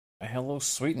Hello,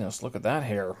 sweetness. Look at that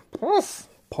hair. Poof.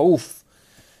 Poof.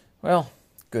 Well,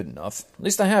 good enough. At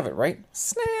least I have it, right?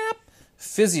 Snap.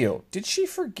 Physio. Did she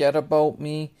forget about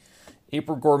me?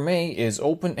 April Gourmet is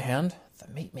open and the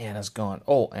meat man is gone.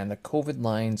 Oh, and the COVID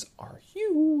lines are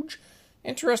huge.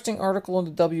 Interesting article in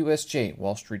the WSJ,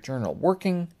 Wall Street Journal.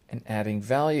 Working and adding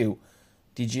value.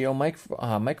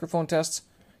 DJO microphone tests.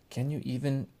 Can you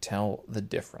even tell the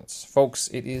difference? Folks,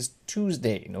 it is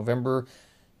Tuesday, November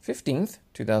 15th,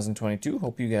 2022.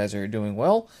 Hope you guys are doing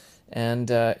well and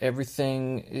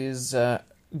everything is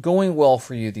going well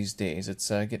for you these days. It's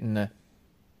getting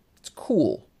it's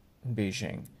cool in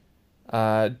Beijing.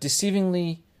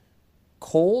 Deceivingly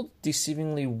cold,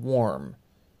 deceivingly warm.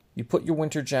 You put your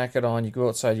winter jacket on, you go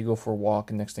outside, you go for a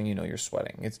walk, and next thing you know, you're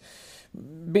sweating. It's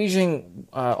Beijing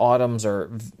autumns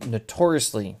are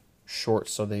notoriously short,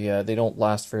 so they don't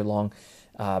last very long.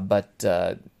 But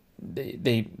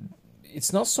they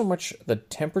it's not so much the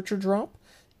temperature drop,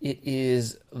 it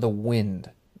is the wind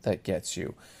that gets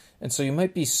you. And so you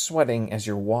might be sweating as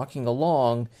you're walking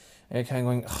along, and you're kind of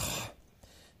going,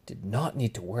 did not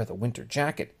need to wear the winter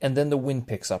jacket. And then the wind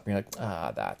picks up, and you're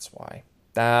like, that's why.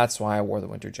 That's why I wore the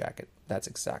winter jacket. That's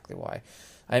exactly why.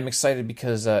 I'm excited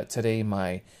because today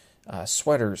my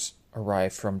sweaters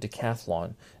arrived from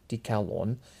Decathlon,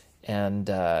 and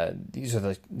these are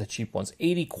the cheap ones,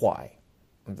 80 kwai,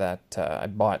 that I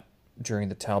bought during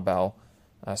the Taobao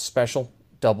special,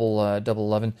 double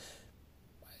 11.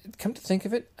 Come to think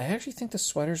of it, I actually think the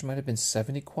sweaters might have been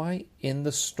 70 kwai in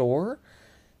the store,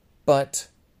 but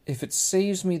if it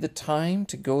saves me the time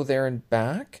to go there and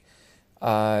back,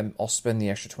 I'll spend the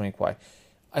extra 20 kwai.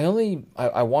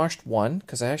 I washed one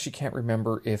because I actually can't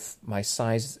remember if my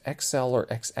size is XL or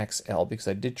XXL because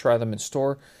I did try them in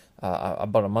store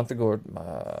about a month ago or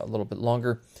a little bit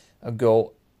longer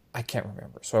ago. I can't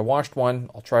remember. So I washed one.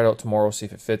 I'll try it out tomorrow, see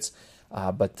if it fits.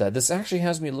 But this actually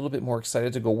has me a little bit more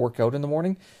excited to go work out in the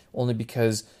morning, only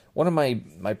because one of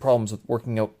my problems with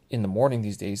working out in the morning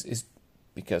these days is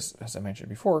because, as I mentioned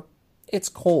before, it's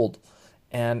cold.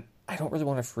 And I don't really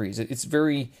want to freeze. It's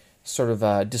very sort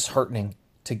of disheartening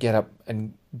to get up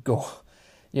and go,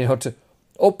 to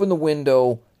open the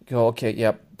window, go, okay,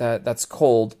 yep, that's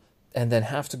cold, and then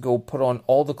have to go put on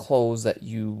all the clothes that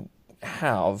you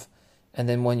have. And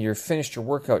then when you're finished your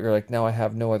workout, you're like, now I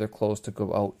have no other clothes to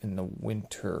go out in the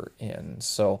winter in.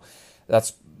 So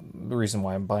that's the reason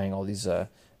why I'm buying all these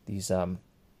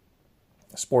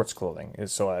sports clothing,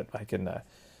 is so I can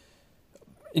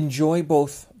enjoy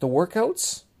both the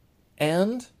workouts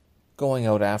and going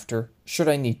out after, should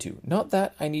I need to. Not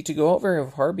that I need to go out very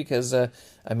hard because, for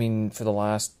the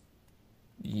last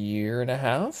year and a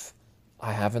half,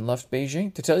 I haven't left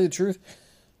Beijing. To tell you the truth,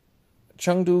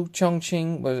 Chengdu,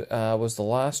 Chongqing was the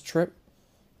last trip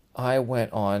I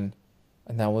went on,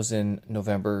 and that was in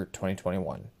November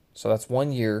 2021. So that's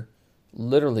 1 year,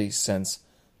 literally, since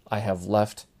I have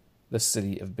left the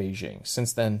city of Beijing.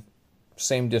 Since then,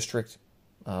 same district,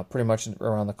 pretty much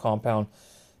around the compound.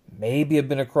 Maybe I've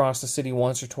been across the city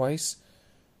once or twice.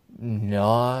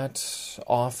 Not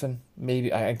often.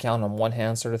 Maybe I count on one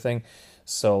hand, sort of thing.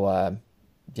 So,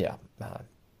 yeah.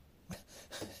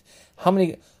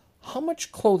 How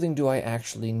much clothing do I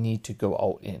actually need to go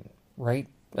out in, right?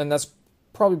 And that's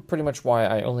probably pretty much why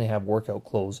I only have workout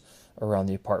clothes around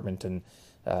the apartment and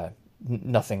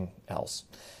nothing else.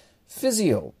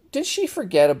 Physio. Did she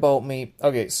forget about me?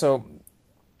 Okay, so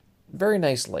very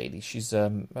nice lady. She's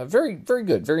very, very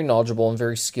good, very knowledgeable, and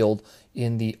very skilled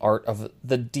in the art of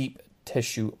the deep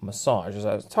tissue massage. As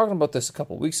I was talking about this a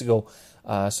couple of weeks ago,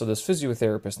 so this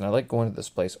physiotherapist, and I like going to this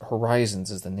place,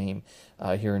 Horizons is the name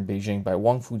here in Beijing, by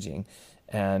Wang Fujing,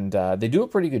 and they do a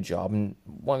pretty good job, and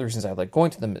one of the reasons I like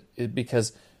going to them is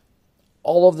because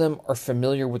all of them are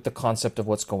familiar with the concept of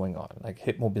what's going on, like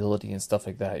hip mobility and stuff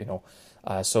like that,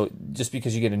 so just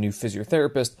because you get a new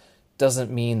physiotherapist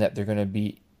doesn't mean that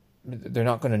they're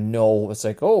not going to know. It's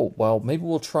like, oh, well, maybe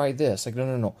we'll try this. Like,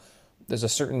 no. There's a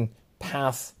certain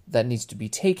path that needs to be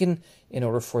taken in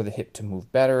order for the hip to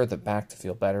move better, the back to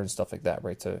feel better, and stuff like that,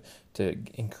 right? To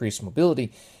increase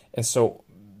mobility. And so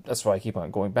that's why I keep on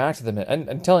going back to them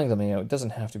and telling them, it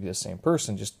doesn't have to be the same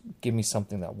person. Just give me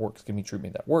something that works. Give me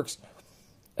treatment that works.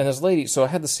 And this lady, so I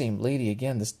had the same lady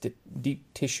again, this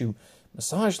deep tissue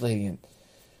massage lady, and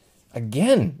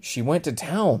again, she went to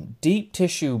town. Deep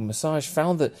tissue massage,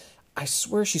 found that I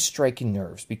swear she's striking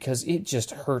nerves because it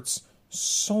just hurts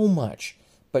so much.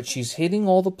 But she's hitting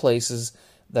all the places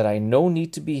that I know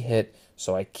need to be hit,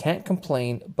 so I can't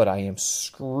complain, but I am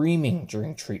screaming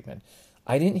during treatment.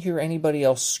 I didn't hear anybody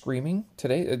else screaming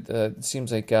today. It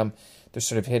seems like they're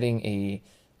sort of hitting a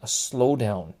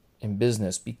slowdown in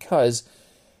business because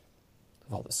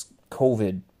of all this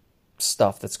COVID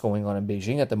stuff that's going on in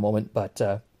Beijing at the moment.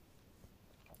 But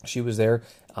she was there,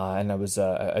 and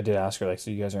I did ask her, like,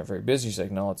 so you guys aren't very busy? She's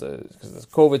like, no, it's because of this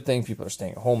COVID thing. People are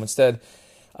staying at home instead.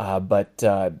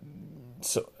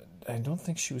 So I don't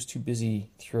think she was too busy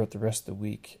throughout the rest of the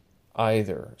week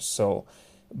either. So,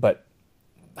 but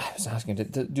I was asking,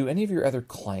 do any of your other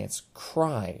clients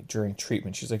cry during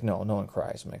treatment? She's like, no one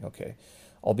cries. I'm like, okay,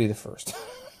 I'll be the first.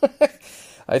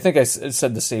 I think I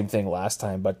said the same thing last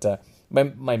time, but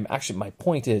my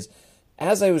point is,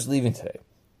 as I was leaving today,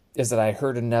 is that I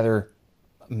heard another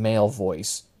male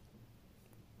voice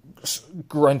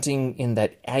grunting in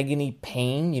that agony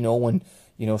pain, when,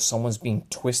 someone's being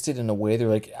twisted in a way they're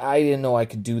like, I didn't know I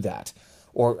could do that,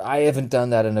 or I haven't done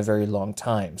that in a very long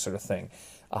time, sort of thing.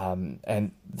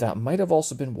 And that might have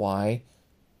also been why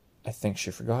I think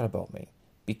she forgot about me,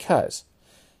 because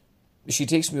she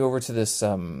takes me over to this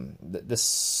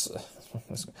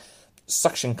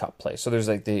suction cup place. So there's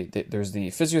like there's the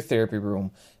physiotherapy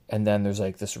room, and then there's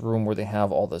like this room where they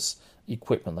have all this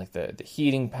equipment, like the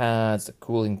heating pads, the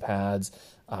cooling pads,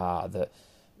 those.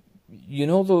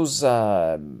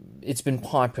 It's been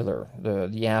popular.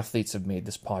 The athletes have made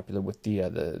this popular with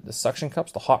the suction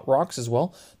cups, the hot rocks as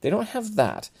well. They don't have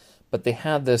that, but they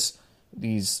had these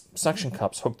suction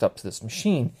cups hooked up to this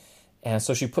machine, and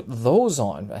so she put those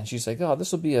on, and she's like, "Oh,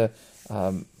 this will be a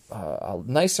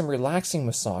nice and relaxing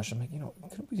massage." I'm like,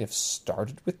 could we have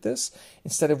started with this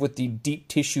instead of with the deep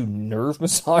tissue nerve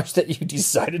massage that you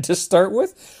decided to start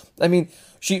with? I mean,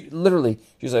 she's like,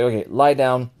 okay, lie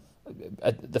down.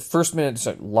 At the first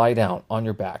minute, lie down on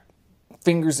your back,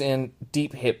 fingers in,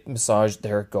 deep hip massage.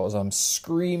 There it goes. I'm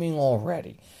screaming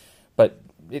already, but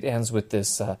it ends with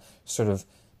this sort of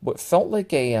what felt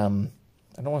like a I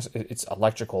don't want to. It's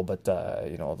electrical, but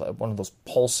one of those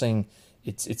pulsing.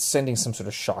 It's sending some sort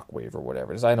of shock wave or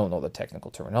whatever it is. I don't know the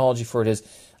technical terminology for it is,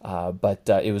 but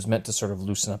it was meant to sort of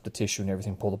loosen up the tissue and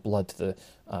everything, pull the blood to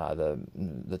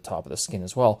the top of the skin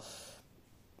as well.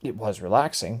 It was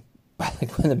relaxing. But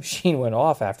like when the machine went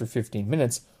off after 15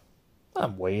 minutes,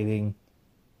 I'm waiting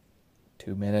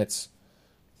 2 minutes,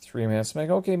 3 minutes. I'm like,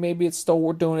 okay, maybe it's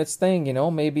still doing its thing,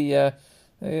 maybe,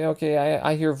 okay,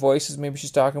 I hear voices. Maybe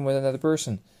she's talking with another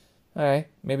person. All right,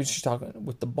 maybe she's talking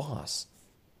with the boss.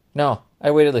 No, I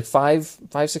waited like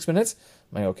 6 minutes.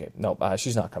 I'm like, okay, no,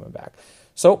 she's not coming back.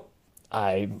 So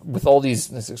with all these,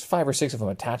 there's 5 or 6 of them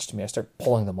attached to me, I start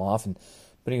pulling them off and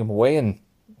putting them away and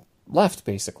left,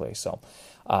 basically. So,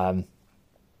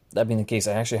 that being the case,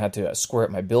 I actually had to square up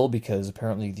my bill because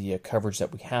apparently the coverage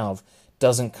that we have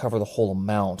doesn't cover the whole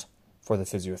amount for the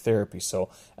physiotherapy. So,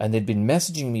 and they'd been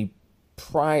messaging me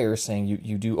prior saying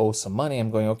you do owe some money.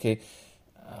 I'm going, okay,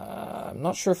 I'm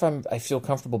not sure if I feel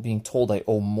comfortable being told I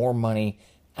owe more money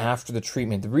after the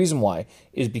treatment. The reason why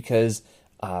is because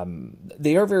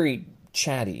they are very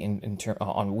chatty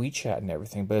on WeChat and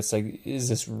everything, but it's like, is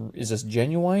this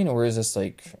genuine or is this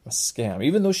like a scam?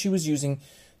 Even though she was using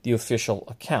the official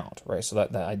account, right? So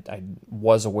that I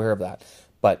was aware of that,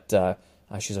 but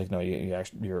she's like, no,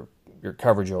 your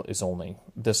coverage is only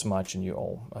this much, and you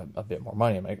owe a bit more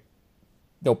money. I'm like,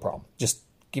 no problem. Just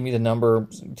give me the number.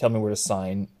 Tell me where to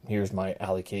sign. Here's my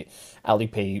Alipay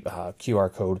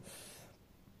QR code.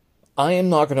 I am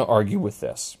not going to argue with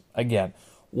this. Again,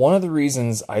 one of the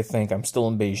reasons I think I'm still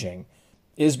in Beijing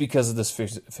is because of this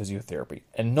physiotherapy,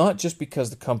 and not just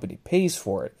because the company pays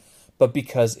for it, but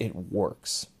because it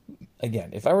works.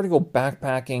 Again, if I were to go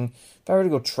backpacking, if I were to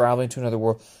go traveling to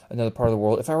another part of the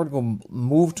world, if I were to go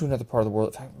move to another part of the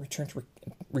world, if I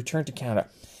return to Canada,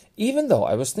 even though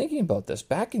I was thinking about this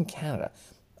back in Canada,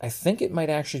 I think it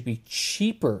might actually be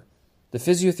cheaper. The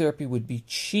physiotherapy would be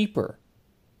cheaper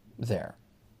there.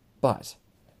 But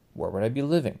where would I be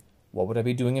living? What would I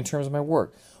be doing in terms of my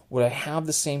work? Would I have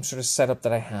the same sort of setup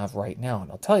that I have right now?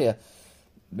 And I'll tell you,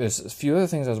 there's a few other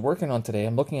things I was working on today.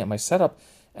 I'm looking at my setup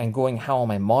and going, how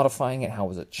am I modifying it? How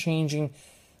is it changing?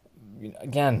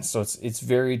 Again, so it's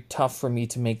very tough for me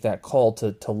to make that call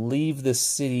to leave this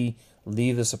city,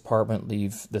 leave this apartment,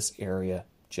 leave this area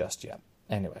just yet.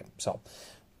 Anyway, so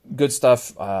good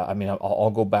stuff.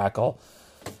 I'll go back.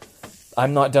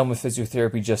 I'm not done with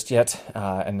physiotherapy just yet.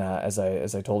 As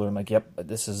I told her, I'm like, yep,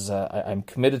 this is. I'm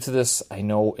committed to this. I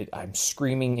know I'm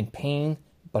screaming in pain,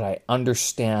 but I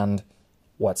understand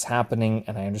what's happening,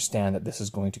 and I understand that this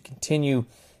is going to continue,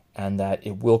 and that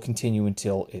it will continue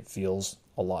until it feels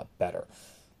a lot better.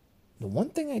 The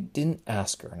one thing I didn't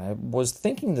ask her, and I was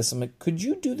thinking this, I'm like, could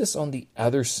you do this on the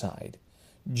other side,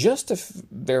 just to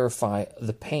verify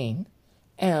the pain,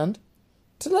 and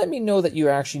to let me know that you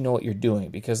actually know what you're doing?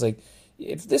 Because like,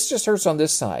 if this just hurts on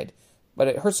this side, but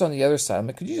it hurts on the other side, I'm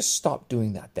like, could you just stop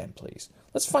doing that then, please?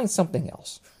 Let's find something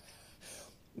else.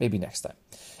 Maybe next time.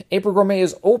 April Gourmet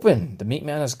is open. The meat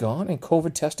man is gone, and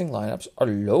COVID testing lineups are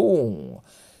low.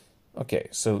 Okay,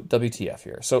 so WTF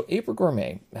here. So April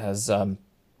Gourmet has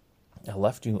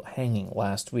left you hanging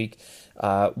last week.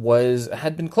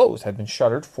 Had been closed, had been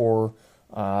shuttered for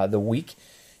the week,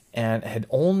 and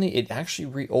it actually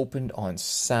reopened on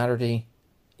Saturday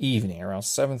evening around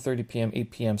 7:30 p.m.,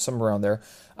 8 p.m., somewhere around there,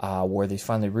 where they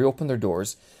finally reopened their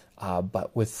doors,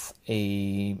 but with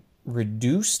a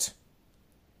reduced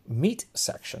meat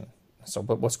section. So,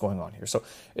 but what's going on here? So,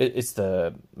 it's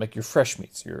like your fresh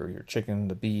meats, your chicken,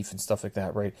 the beef, and stuff like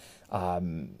that, right?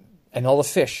 And all the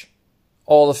fish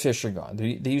are gone.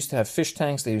 They used to have fish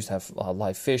tanks. They used to have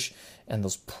live fish, and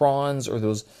those prawns or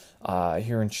those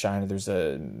here in China. There's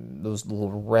those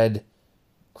little red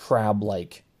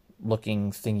crab-like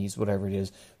looking thingies, whatever it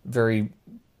is, very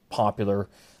popular.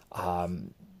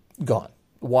 Gone.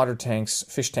 Water tanks,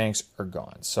 fish tanks are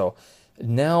gone. So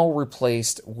now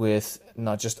replaced with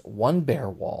not just one bare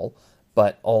wall,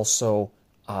 but also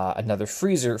another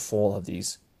freezer full of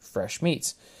these fresh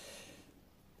meats.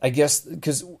 I guess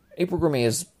because April Gourmet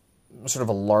is sort of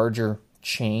a larger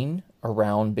chain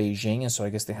around Beijing, and so I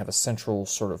guess they have a central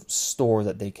sort of store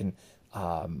that they can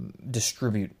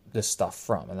distribute this stuff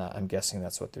from, and I'm guessing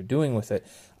that's what they're doing with it.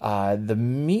 The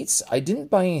meats, I didn't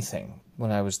buy anything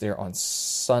when I was there on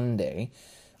Sunday.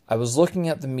 I was looking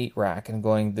at the meat rack and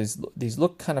going, these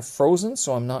look kind of frozen,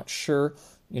 so I'm not sure.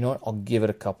 You know what? I'll give it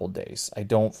a couple days. I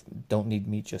don't need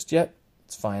meat just yet.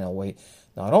 It's fine. I'll wait.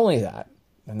 Not only that,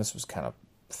 and this was kind of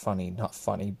funny, not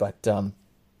funny, but the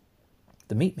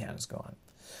meat man is gone.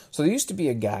 So there used to be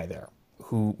a guy there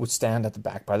who would stand at the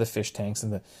back by the fish tanks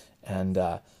and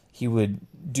he would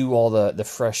do all the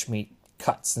fresh meat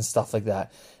cuts and stuff like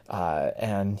that,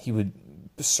 and he would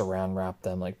saran wrap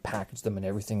them, like package them and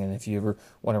everything, and if you ever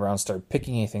went around and started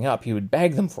picking anything up, he would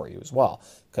bag them for you as well.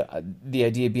 The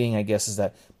idea being, I guess, is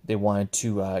that they wanted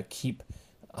to keep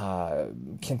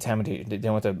contaminated. They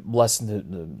want to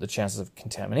lessen the chances of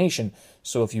contamination,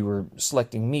 so if you were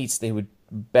selecting meats, they would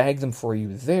bag them for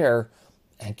you there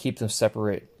and keep them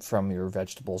separate from your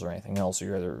vegetables or anything else,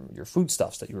 or your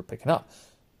foodstuffs that you were picking up.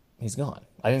 He's gone.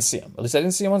 I didn't see him. At least I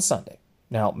didn't see him on Sunday.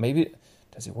 Now, maybe,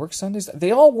 does he work Sundays?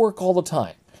 They all work all the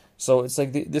time. So it's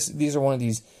like these are one of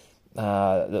these,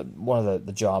 one of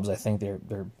the jobs I think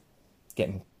they're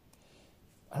getting,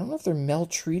 I don't know if they're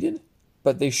maltreated,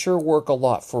 but they sure work a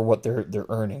lot for what they're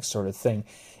earning, sort of thing.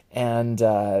 And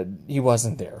he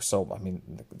wasn't there. So, I mean,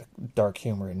 the dark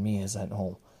humor in me is that,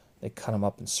 they cut him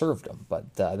up and served him.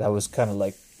 But that was kind of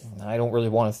like, I don't really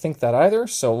want to think that either.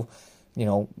 So,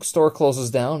 store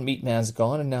closes down, meat man's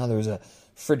gone, and now there's a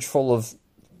fridge full of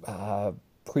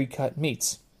pre-cut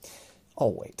meats.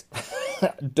 I'll wait.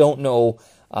 Don't know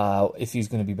if he's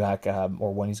going to be back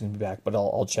or when he's going to be back, but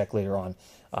I'll check later on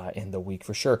in the week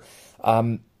for sure.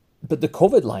 But the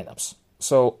COVID lineups.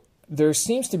 So there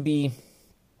seems to be,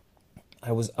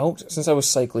 I was out, since I was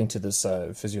cycling to this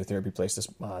physiotherapy place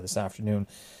this afternoon,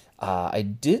 I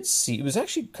did see, it was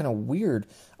actually kind of weird.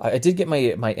 I did get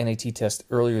my NAT test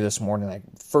earlier this morning, like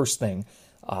first thing.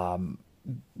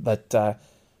 But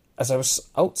as I was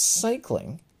out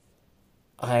cycling,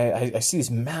 I see these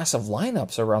massive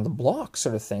lineups around the block,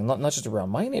 sort of thing. Not just around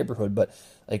my neighborhood, but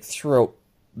like throughout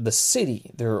the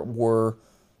city. There were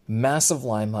massive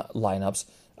lineups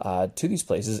to these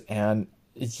places, and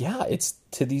yeah, it's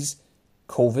to these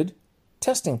COVID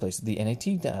testing places, the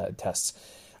NAT tests.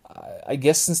 I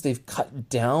guess since they've cut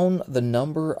down the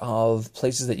number of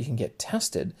places that you can get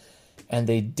tested, and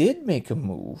they did make a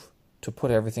move to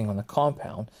put everything on the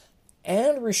compound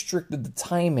and restricted the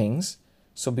timings,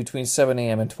 so between 7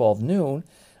 a.m. and 12 noon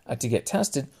to get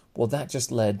tested, well, that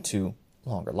just led to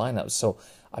longer lineups. So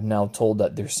I'm now told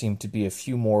that there seem to be a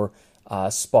few more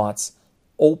spots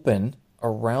open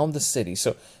around the city.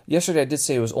 So yesterday I did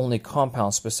say it was only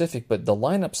compound specific, but the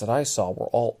lineups that I saw were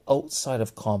all outside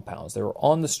of compounds. They were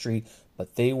on the street,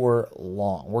 but they were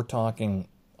long. We're talking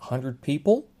 100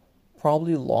 people,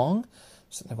 probably long.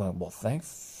 So they're going, well,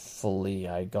 thankfully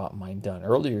I got mine done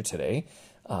earlier today.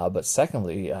 But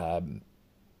secondly, how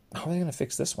are they going to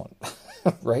fix this one?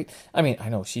 Right? I mean, I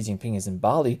know Xi Jinping is in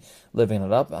Bali, living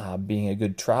it up, being a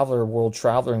good traveler, world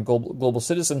traveler, and global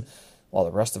citizen, while the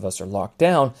rest of us are locked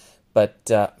down. But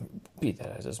be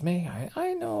that as it may,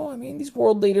 I know, I mean, these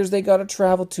world leaders, they got to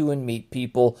travel to and meet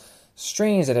people.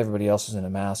 Strange that everybody else was in a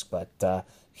mask, but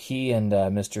he and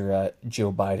Mr.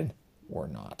 Joe Biden were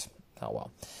not. Oh,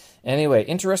 well. Anyway,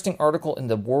 interesting article in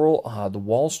the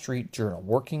Wall Street Journal,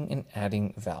 Working and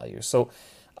Adding Value. So,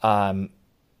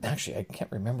 actually, I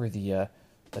can't remember the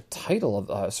title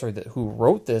of, who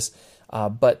wrote this.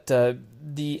 But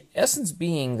the essence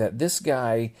being that this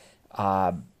guy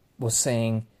was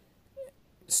saying,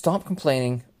 stop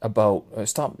complaining about,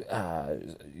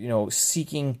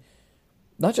 seeking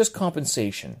not just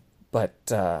compensation, but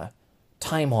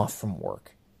time off from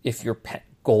work if your pet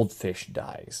goldfish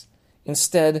dies.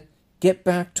 Instead, get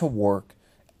back to work,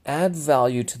 add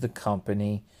value to the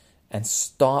company, and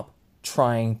stop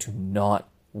trying to not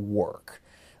work.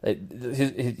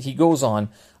 He goes on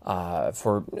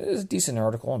for a decent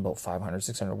article, about 500,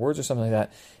 600 words or something like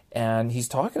that, and he's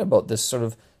talking about this sort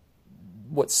of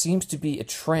what seems to be a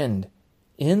trend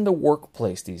in the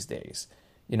workplace these days.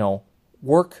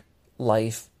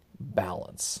 Work-life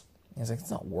balance. He's like,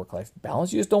 it's not work-life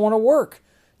balance. You just don't want to work.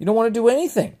 You don't want to do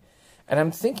anything. And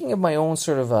I'm thinking of my own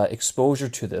sort of exposure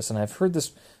to this, and I've heard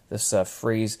this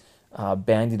phrase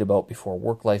bandied about before,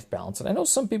 work-life balance. And I know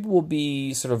some people will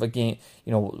be sort of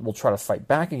will try to fight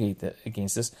back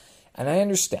against this. And I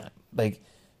understand. Like,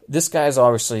 this guy is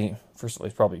obviously, first of all,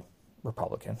 he's probably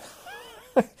Republican.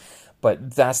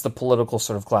 But that's the political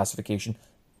sort of classification.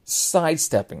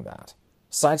 Sidestepping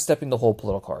the whole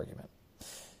political argument.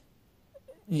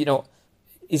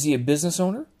 Is he a business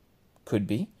owner? Could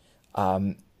be.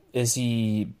 Is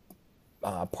he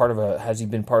has he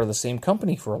been part of the same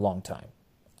company for a long time?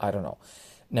 I don't know.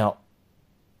 Now,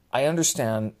 I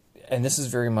understand, and this is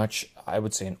very much, I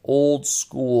would say, an old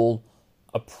school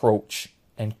approach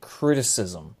and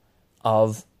criticism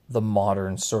of the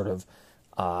modern sort of,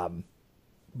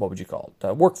 what would you call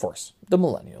it, workforce, the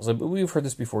millennials. We've heard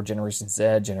this before, Generation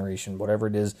Z, Generation whatever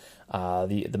it is,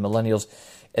 the millennials,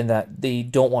 and that they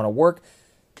don't want to work.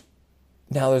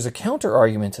 Now, there's a counter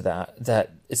argument to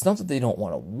that it's not that they don't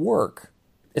want to work,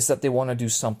 it's that they want to do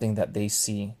something that they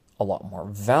see a lot more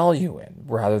value in,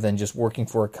 rather than just working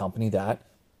for a company that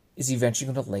is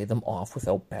eventually going to lay them off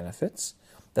without benefits,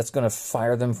 that's going to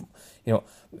fire them,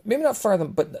 maybe not fire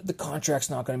them, but the contract's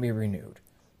not going to be renewed.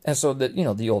 And so that,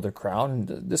 the older crowd, and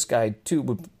this guy too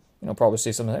would, probably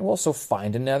say something like, well, so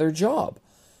find another job.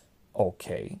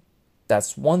 Okay,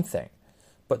 that's one thing.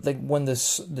 But like when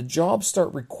the jobs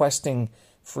start requesting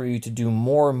for you to do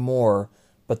more and more,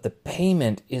 but the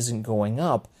payment isn't going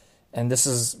up, and this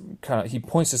is kind of, he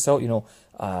points this out,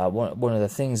 one of the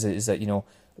things is that,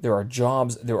 there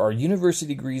are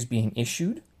university degrees being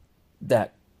issued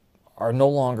that are no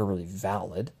longer really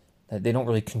valid, that they don't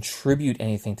really contribute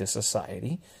anything to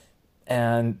society,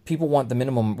 and people want the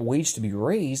minimum wage to be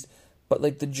raised, but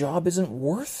like the job isn't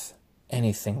worth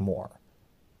anything more.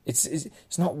 It's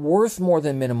not worth more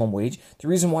than minimum wage. The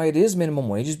reason why it is minimum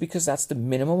wage is because that's the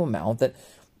minimum amount that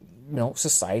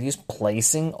society is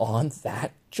placing on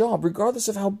that job, regardless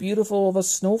of how beautiful of a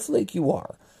snowflake you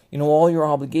are. All your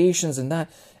obligations and that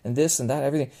and this and that,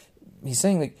 everything. He's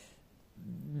saying like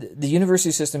the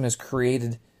university system has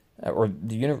created, or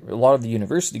a lot of the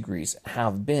university degrees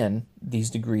have been these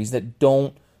degrees that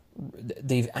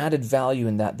they've added value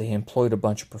in that they employed a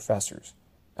bunch of professors.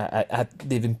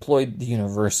 They've employed the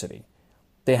university.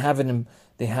 They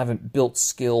haven't built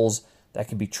skills that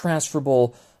can be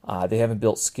transferable. They haven't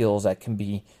built skills that can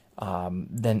be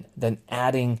then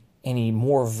adding any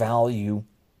more value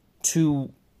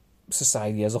to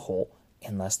society as a whole,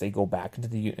 unless they go back into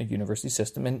the university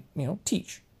system and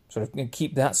teach, sort of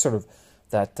keep that sort of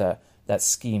that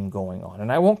scheme going on.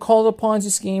 And I won't call it a Ponzi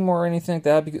scheme or anything like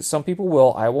that, because some people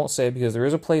will. I won't say it, because there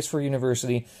is a place for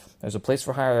university, there's a place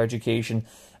for higher education,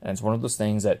 and it's one of those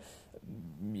things that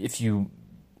and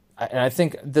I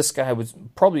think this guy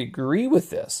would probably agree with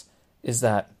this, is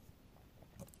that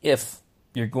if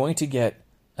you're going to get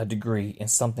a degree in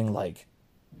something like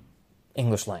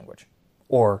English language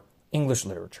or English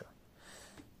literature,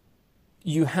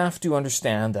 you have to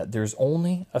understand that there's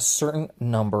only a certain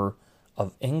number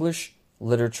of English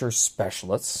literature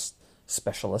specialists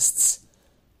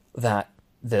that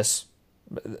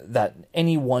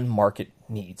any one market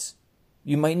needs.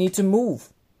 You might need to move.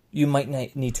 You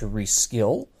might need to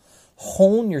reskill,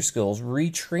 hone your skills,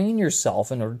 retrain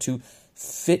yourself in order to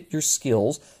fit your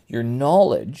skills, your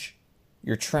knowledge,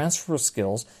 your transfer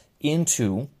skills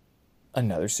into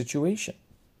another situation.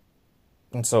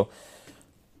 And so,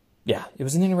 yeah, it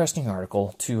was an interesting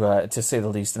article to say the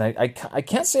least. And I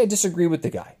can't say I disagree with the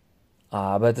guy,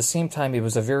 but at the same time, it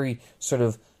was a very sort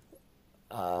of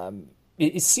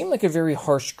it seemed like a very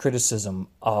harsh criticism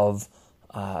of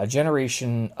a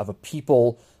generation of a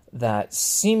people that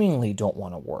seemingly don't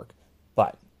want to work.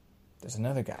 But there's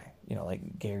another guy,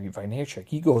 like Gary Vaynerchuk.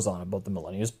 He goes on about the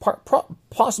millennials,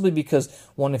 possibly because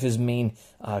one of his main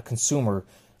consumer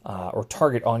or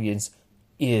target audience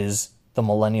is the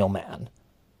millennial man.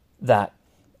 That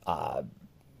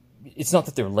it's not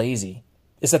that they're lazy,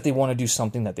 it's that they want to do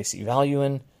something that they see value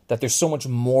in, that there's so much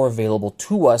more available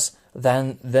to us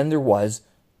than there was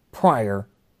prior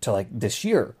to like this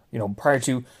year, prior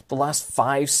to the last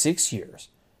 5-6 years,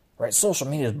 right? Social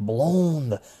media has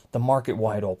blown the market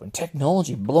wide open.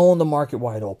 Technology blown the market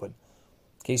wide open.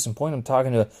 Case in point, I'm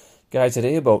talking to a guy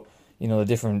today about, the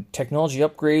different technology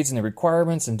upgrades and the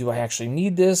requirements, and do I actually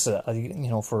need this,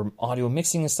 for audio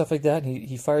mixing and stuff like that. And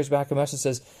he fires back a message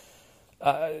and says,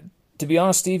 to be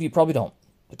honest, Steve, you probably don't.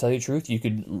 To tell you the truth, you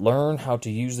could learn how to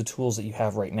use the tools that you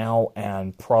have right now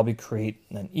and probably create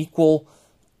an equal.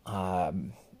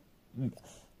 Could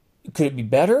it be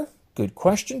better? Good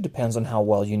question. Depends on how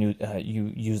well you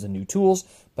use the new tools,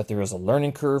 but there is a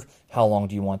learning curve. How long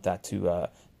do you want that to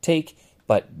take?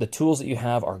 But the tools that you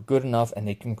have are good enough, and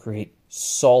they can create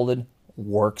solid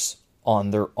works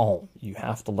on their own. You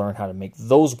have to learn how to make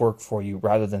those work for you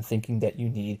rather than thinking that you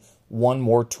need one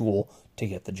more tool to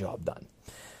get the job done.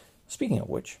 Speaking of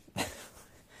which,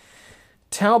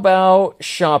 Taobao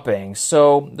shopping.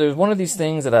 So there's one of these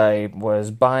things that I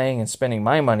was buying and spending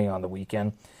my money on the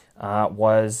weekend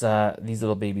was these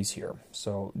little babies here.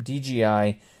 So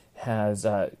DJI has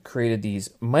created these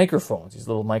microphones, these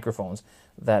little microphones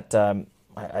that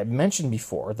I mentioned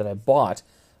before that I bought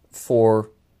for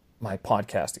my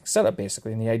podcasting setup,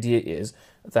 basically. And the idea is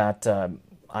that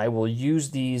I will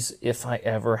use these if I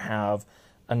ever have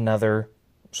another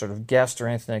sort of guest or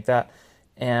anything like that.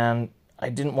 And I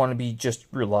didn't want to be just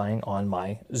relying on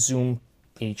my Zoom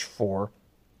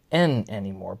H4n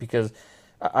anymore, because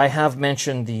I have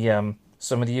mentioned the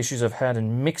some of the issues I've had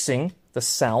in mixing the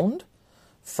sound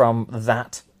from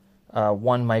that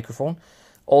one microphone.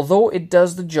 Although it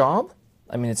does the job,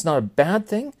 I mean, it's not a bad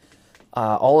thing.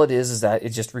 All it is that it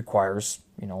just requires,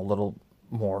 a little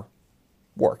more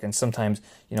work. And sometimes,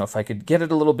 if I could get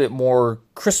it a little bit more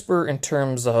crisper in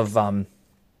terms of, and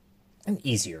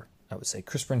easier, I would say,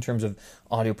 crisper in terms of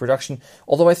audio production.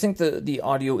 Although I think the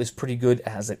audio is pretty good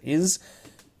as it is,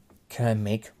 can I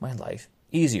make my life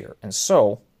easier? And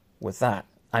so, with that,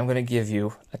 I'm going to give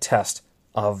you a test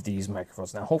of these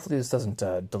microphones. Now, hopefully this doesn't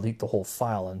delete the whole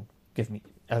file and give me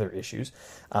other issues.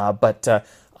 But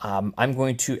I'm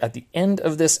going to, at the end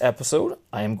of this episode,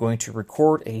 I am going to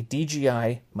record a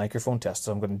DJI microphone test.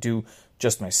 So I'm going to do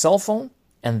just my cell phone,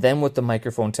 and then with the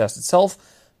microphone test itself,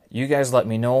 you guys let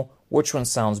me know which one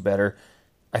sounds better.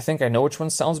 I think I know which one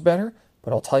sounds better,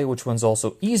 but I'll tell you which one's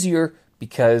also easier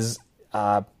because,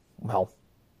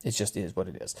 it just is what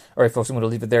it is. All right, folks, I'm going to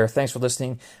leave it there. Thanks for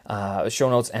listening. Show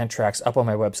notes and tracks up on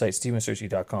my website,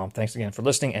 stevensearchy.com. Thanks again for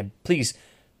listening, and please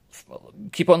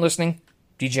keep on listening.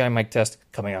 DJI mic test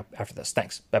coming up after this.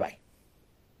 Thanks. Bye-bye.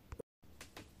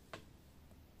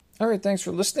 All right, thanks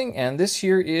for listening, and this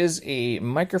here is a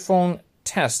microphone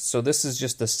test. So this is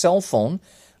just the cell phone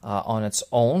on its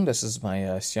own. This is my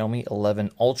Xiaomi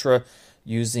 11 Ultra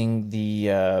using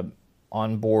the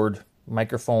onboard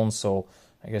microphone, so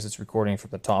I guess it's recording from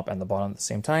the top and the bottom at the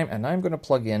same time, and I'm going to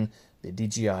plug in the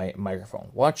DJI microphone.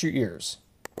 Watch your ears.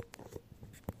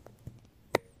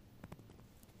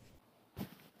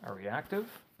 Are we active?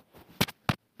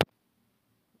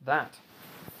 That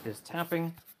is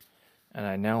tapping, and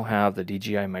I now have the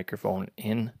DJI microphone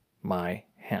in my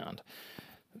hand.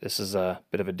 This is a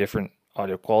bit of a different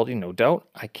audio quality, no doubt.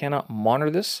 I cannot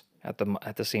monitor this at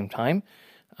the same time.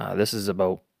 This is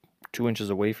about 2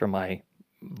 inches away from my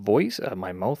voice,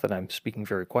 my mouth, and I'm speaking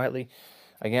very quietly.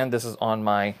 Again, this is on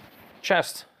my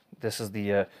chest. This is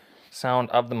the sound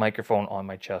of the microphone on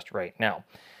my chest right now.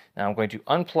 Now I'm going to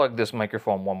unplug this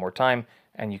microphone one more time,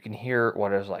 and you can hear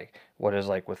what it is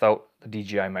like without the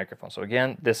DJI microphone. So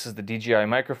again, this is the DJI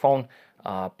microphone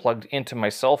plugged into my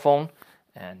cell phone,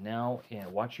 and now,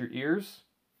 watch your ears.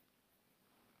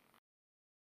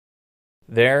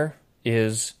 There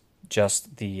is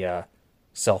just the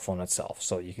cell phone itself,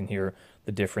 so you can hear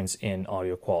the difference in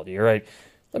audio quality. All right,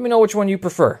 let me know which one you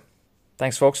prefer.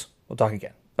 Thanks, folks. We'll talk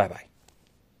again. Bye-bye.